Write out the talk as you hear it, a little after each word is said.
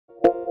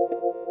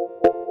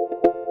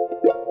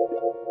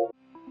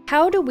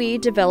How do we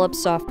develop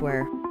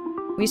software?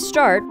 We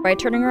start by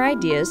turning our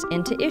ideas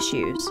into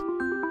issues.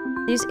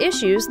 These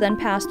issues then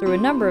pass through a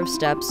number of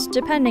steps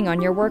depending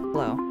on your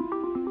workflow.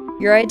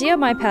 Your idea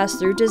might pass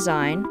through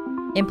design,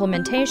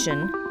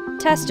 implementation,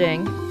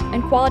 testing,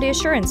 and quality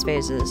assurance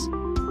phases.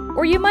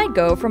 Or you might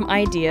go from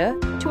idea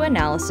to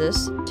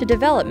analysis to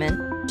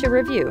development to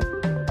review.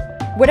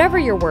 Whatever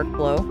your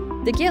workflow,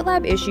 the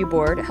GitLab issue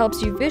board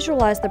helps you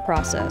visualize the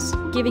process,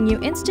 giving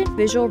you instant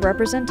visual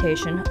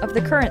representation of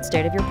the current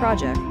state of your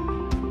project.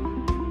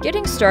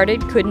 Getting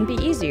started couldn't be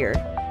easier.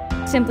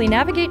 Simply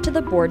navigate to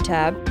the Board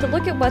tab to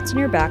look at what's in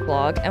your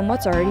backlog and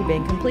what's already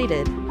been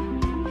completed.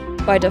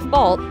 By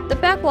default, the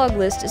backlog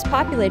list is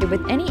populated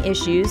with any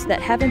issues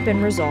that haven't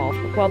been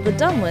resolved, while the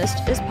done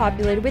list is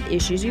populated with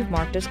issues you've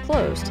marked as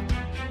closed.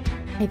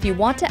 If you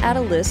want to add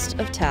a list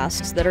of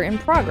tasks that are in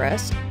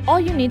progress, all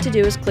you need to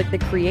do is click the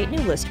Create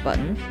New List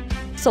button,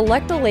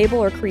 select a label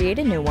or create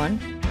a new one,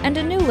 and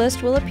a new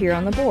list will appear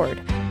on the board.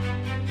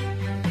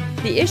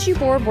 The issue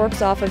board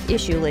works off of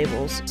issue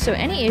labels, so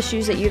any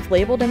issues that you've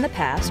labeled in the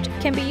past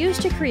can be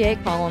used to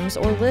create columns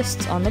or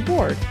lists on the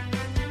board.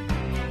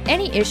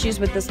 Any issues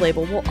with this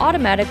label will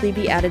automatically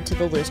be added to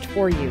the list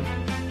for you.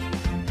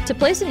 To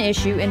place an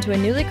issue into a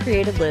newly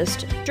created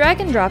list,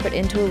 drag and drop it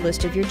into a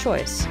list of your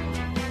choice.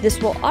 This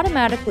will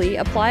automatically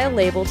apply a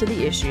label to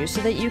the issue so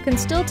that you can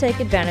still take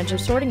advantage of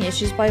sorting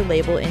issues by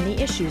label in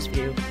the Issues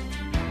view.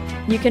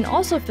 You can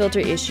also filter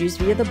issues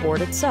via the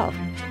board itself.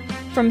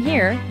 From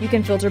here, you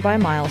can filter by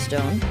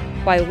milestone,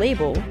 by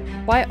label,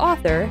 by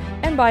author,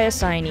 and by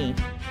assignee.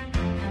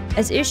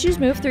 As issues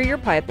move through your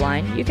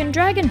pipeline, you can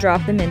drag and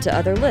drop them into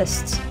other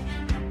lists.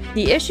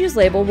 The Issues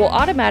label will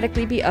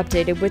automatically be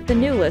updated with the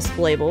New List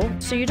label,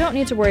 so you don't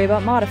need to worry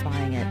about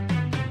modifying it.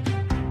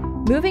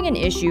 Moving an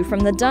issue from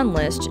the Done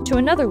list to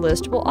another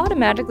list will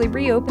automatically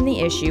reopen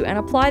the issue and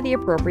apply the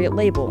appropriate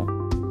label.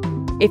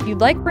 If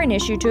you'd like for an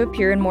issue to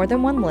appear in more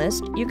than one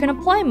list, you can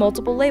apply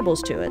multiple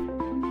labels to it.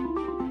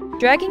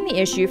 Dragging the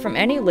issue from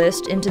any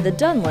list into the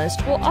Done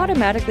list will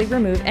automatically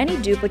remove any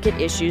duplicate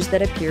issues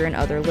that appear in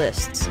other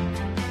lists.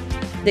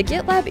 The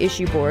GitLab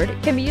issue board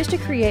can be used to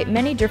create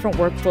many different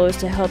workflows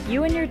to help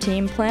you and your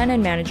team plan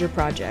and manage your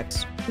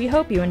projects. We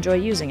hope you enjoy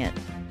using it.